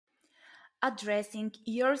Addressing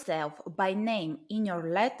yourself by name in your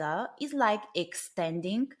letter is like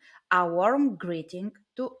extending a warm greeting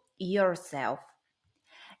to yourself.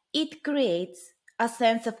 It creates a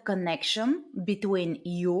sense of connection between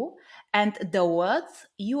you and the words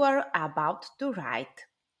you are about to write.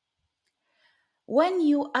 When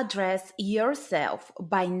you address yourself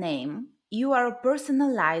by name, you are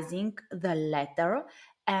personalizing the letter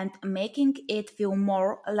and making it feel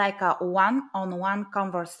more like a one on one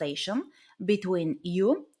conversation between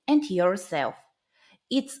you and yourself.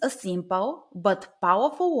 It's a simple but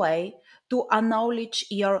powerful way to acknowledge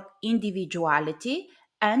your individuality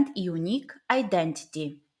and unique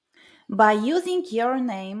identity. By using your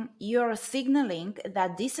name, you're signaling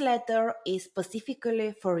that this letter is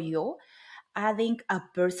specifically for you, adding a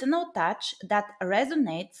personal touch that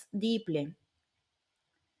resonates deeply.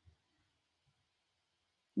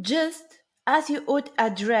 Just as you would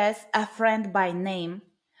address a friend by name,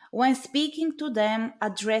 when speaking to them,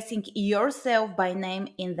 addressing yourself by name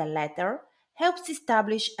in the letter helps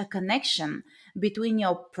establish a connection between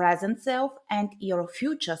your present self and your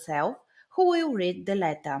future self who will read the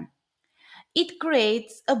letter. It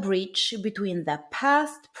creates a bridge between the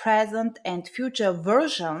past, present, and future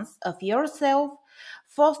versions of yourself,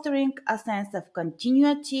 fostering a sense of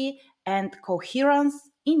continuity and coherence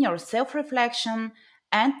in your self reflection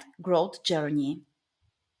and growth journey.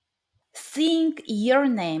 Seeing your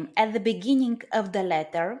name at the beginning of the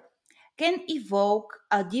letter can evoke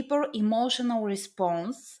a deeper emotional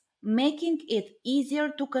response, making it easier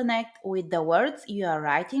to connect with the words you are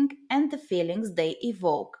writing and the feelings they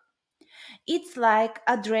evoke. It's like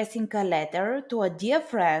addressing a letter to a dear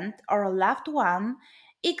friend or a loved one,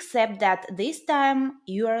 except that this time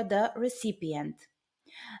you are the recipient.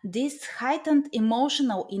 This heightened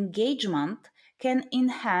emotional engagement can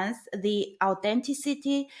enhance the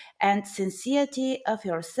authenticity and sincerity of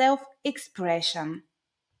your self expression.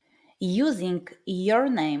 Using your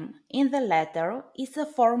name in the letter is a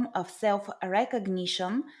form of self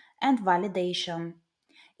recognition and validation.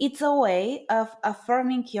 It's a way of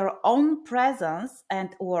affirming your own presence and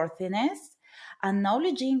worthiness,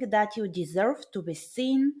 acknowledging that you deserve to be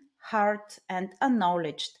seen, heard, and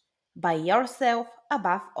acknowledged by yourself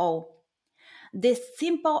above all. This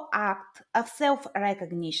simple act of self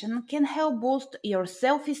recognition can help boost your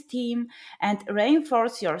self esteem and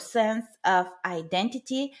reinforce your sense of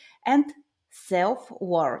identity and self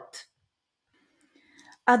worth.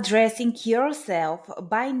 Addressing yourself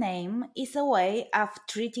by name is a way of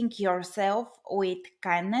treating yourself with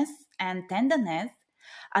kindness and tenderness,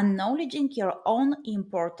 acknowledging your own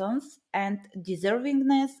importance and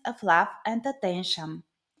deservingness of love and attention.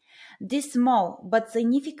 This small but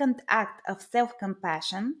significant act of self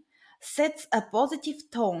compassion sets a positive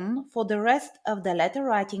tone for the rest of the letter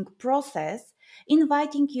writing process,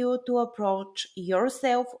 inviting you to approach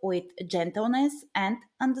yourself with gentleness and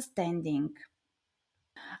understanding.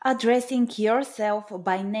 Addressing yourself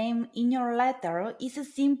by name in your letter is a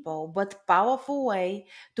simple but powerful way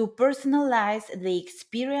to personalize the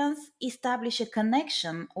experience, establish a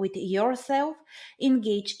connection with yourself,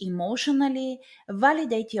 engage emotionally,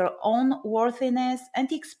 validate your own worthiness,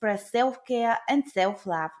 and express self care and self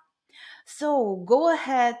love. So go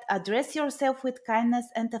ahead, address yourself with kindness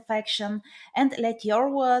and affection, and let your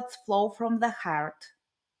words flow from the heart.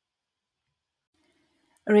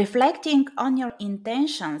 Reflecting on your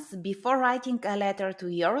intentions before writing a letter to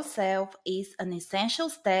yourself is an essential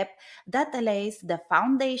step that lays the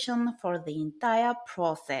foundation for the entire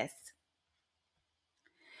process.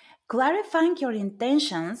 Clarifying your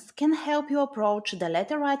intentions can help you approach the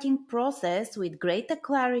letter writing process with greater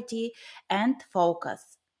clarity and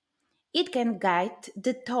focus. It can guide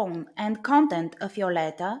the tone and content of your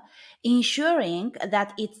letter, ensuring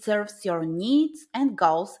that it serves your needs and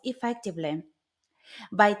goals effectively.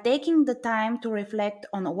 By taking the time to reflect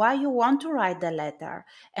on why you want to write the letter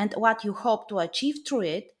and what you hope to achieve through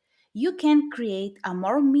it, you can create a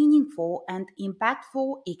more meaningful and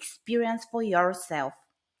impactful experience for yourself.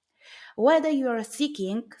 Whether you are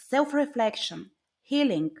seeking self reflection,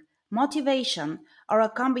 healing, motivation, or a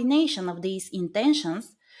combination of these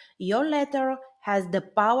intentions, your letter has the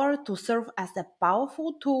power to serve as a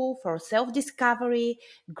powerful tool for self discovery,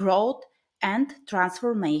 growth, and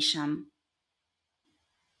transformation.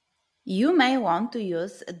 You may want to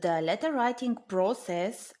use the letter writing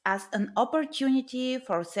process as an opportunity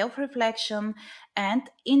for self reflection and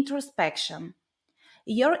introspection.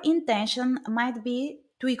 Your intention might be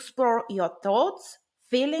to explore your thoughts,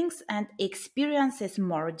 feelings, and experiences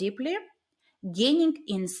more deeply, gaining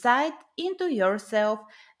insight into yourself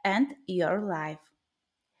and your life.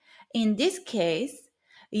 In this case,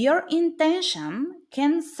 Your intention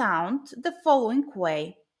can sound the following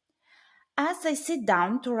way. As I sit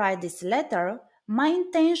down to write this letter, my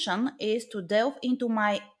intention is to delve into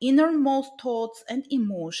my innermost thoughts and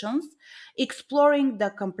emotions, exploring the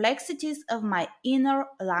complexities of my inner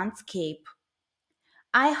landscape.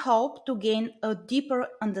 I hope to gain a deeper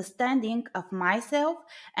understanding of myself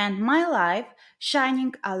and my life,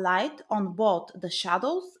 shining a light on both the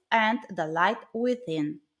shadows and the light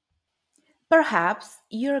within. Perhaps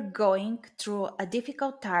you're going through a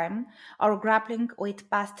difficult time or grappling with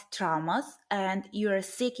past traumas and you're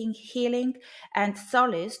seeking healing and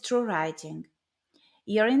solace through writing.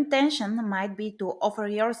 Your intention might be to offer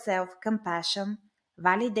yourself compassion,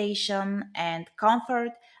 validation, and comfort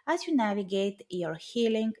as you navigate your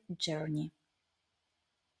healing journey.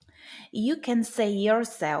 You can say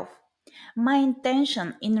yourself, my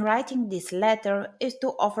intention in writing this letter is to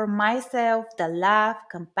offer myself the love,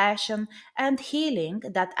 compassion, and healing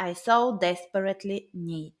that I so desperately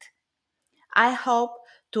need. I hope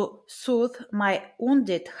to soothe my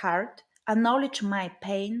wounded heart, acknowledge my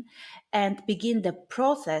pain, and begin the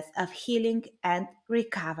process of healing and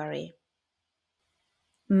recovery.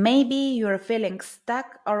 Maybe you're feeling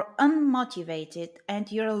stuck or unmotivated and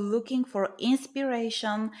you're looking for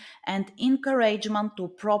inspiration and encouragement to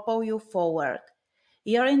propel you forward.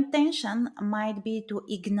 Your intention might be to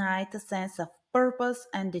ignite a sense of purpose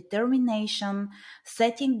and determination,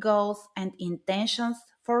 setting goals and intentions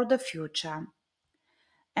for the future.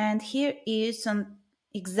 And here is an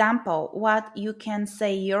example what you can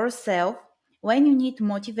say yourself when you need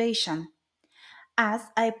motivation. As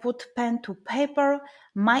I put pen to paper,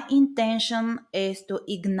 my intention is to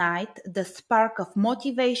ignite the spark of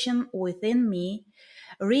motivation within me,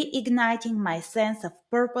 reigniting my sense of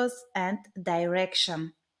purpose and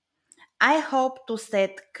direction. I hope to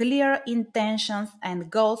set clear intentions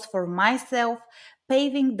and goals for myself,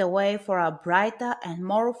 paving the way for a brighter and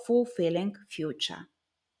more fulfilling future.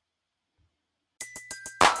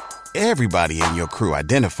 Everybody in your crew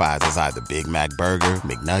identifies as either Big Mac Burger,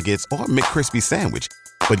 McNuggets, or McCrispy Sandwich.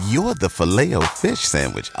 But you're the filet fish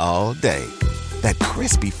Sandwich all day. That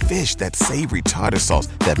crispy fish, that savory tartar sauce,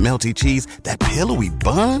 that melty cheese, that pillowy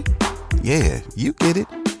bun. Yeah, you get it.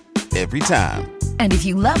 Every time. And if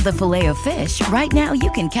you love the Filet-O-Fish, right now you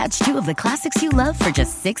can catch two of the classics you love for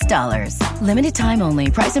just $6. Limited time only.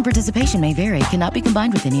 Price and participation may vary. Cannot be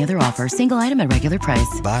combined with any other offer. Single item at regular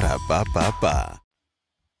price. Ba-da-ba-ba-ba.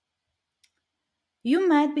 You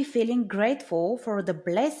might be feeling grateful for the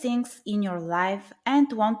blessings in your life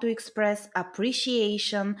and want to express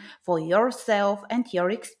appreciation for yourself and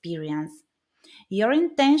your experience. Your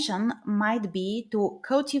intention might be to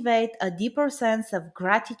cultivate a deeper sense of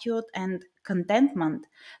gratitude and contentment,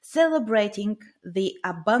 celebrating the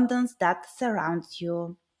abundance that surrounds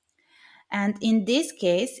you. And in this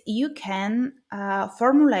case, you can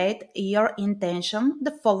formulate your intention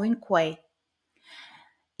the following way.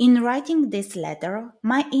 In writing this letter,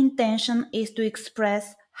 my intention is to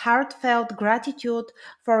express heartfelt gratitude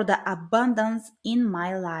for the abundance in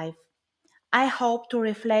my life. I hope to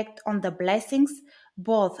reflect on the blessings,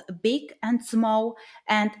 both big and small,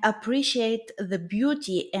 and appreciate the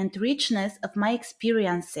beauty and richness of my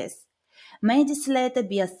experiences. May this letter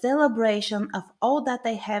be a celebration of all that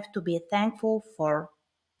I have to be thankful for.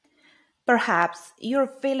 Perhaps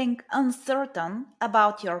you're feeling uncertain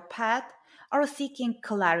about your path or seeking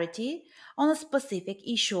clarity on a specific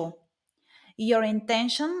issue. Your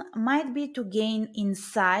intention might be to gain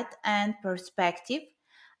insight and perspective,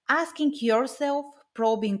 asking yourself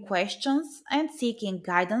probing questions and seeking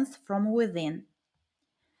guidance from within.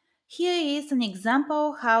 Here is an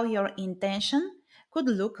example how your intention could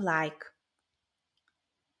look like.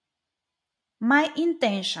 My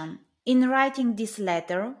intention in writing this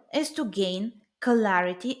letter is to gain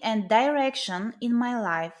clarity and direction in my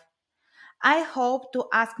life. I hope to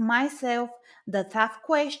ask myself the tough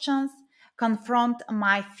questions, confront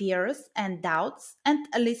my fears and doubts, and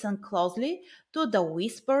listen closely to the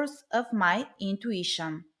whispers of my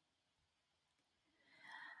intuition.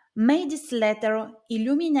 May this letter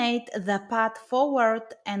illuminate the path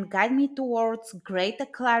forward and guide me towards greater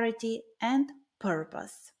clarity and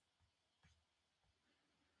purpose.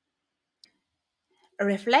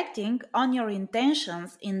 Reflecting on your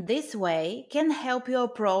intentions in this way can help you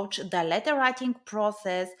approach the letter writing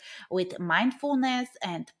process with mindfulness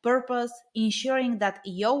and purpose, ensuring that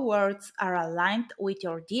your words are aligned with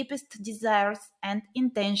your deepest desires and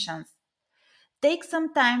intentions. Take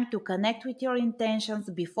some time to connect with your intentions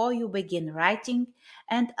before you begin writing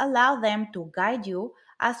and allow them to guide you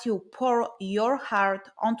as you pour your heart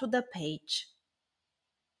onto the page.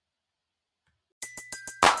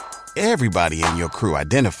 Everybody in your crew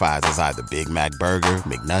identifies as either Big Mac Burger,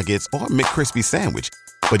 McNuggets, or McCrispy Sandwich.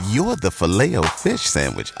 But you're the Filet-O-Fish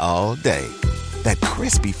Sandwich all day. That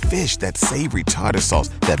crispy fish, that savory tartar sauce,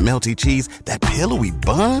 that melty cheese, that pillowy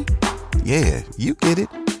bun. Yeah, you get it.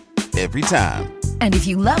 Every time. And if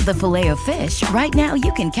you love the Filet-O-Fish, right now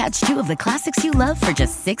you can catch 2 of the classics you love for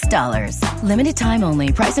just $6. Limited time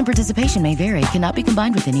only. Price and participation may vary. Cannot be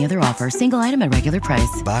combined with any other offer. Single item at regular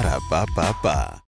price. Ba-da-ba-ba-ba.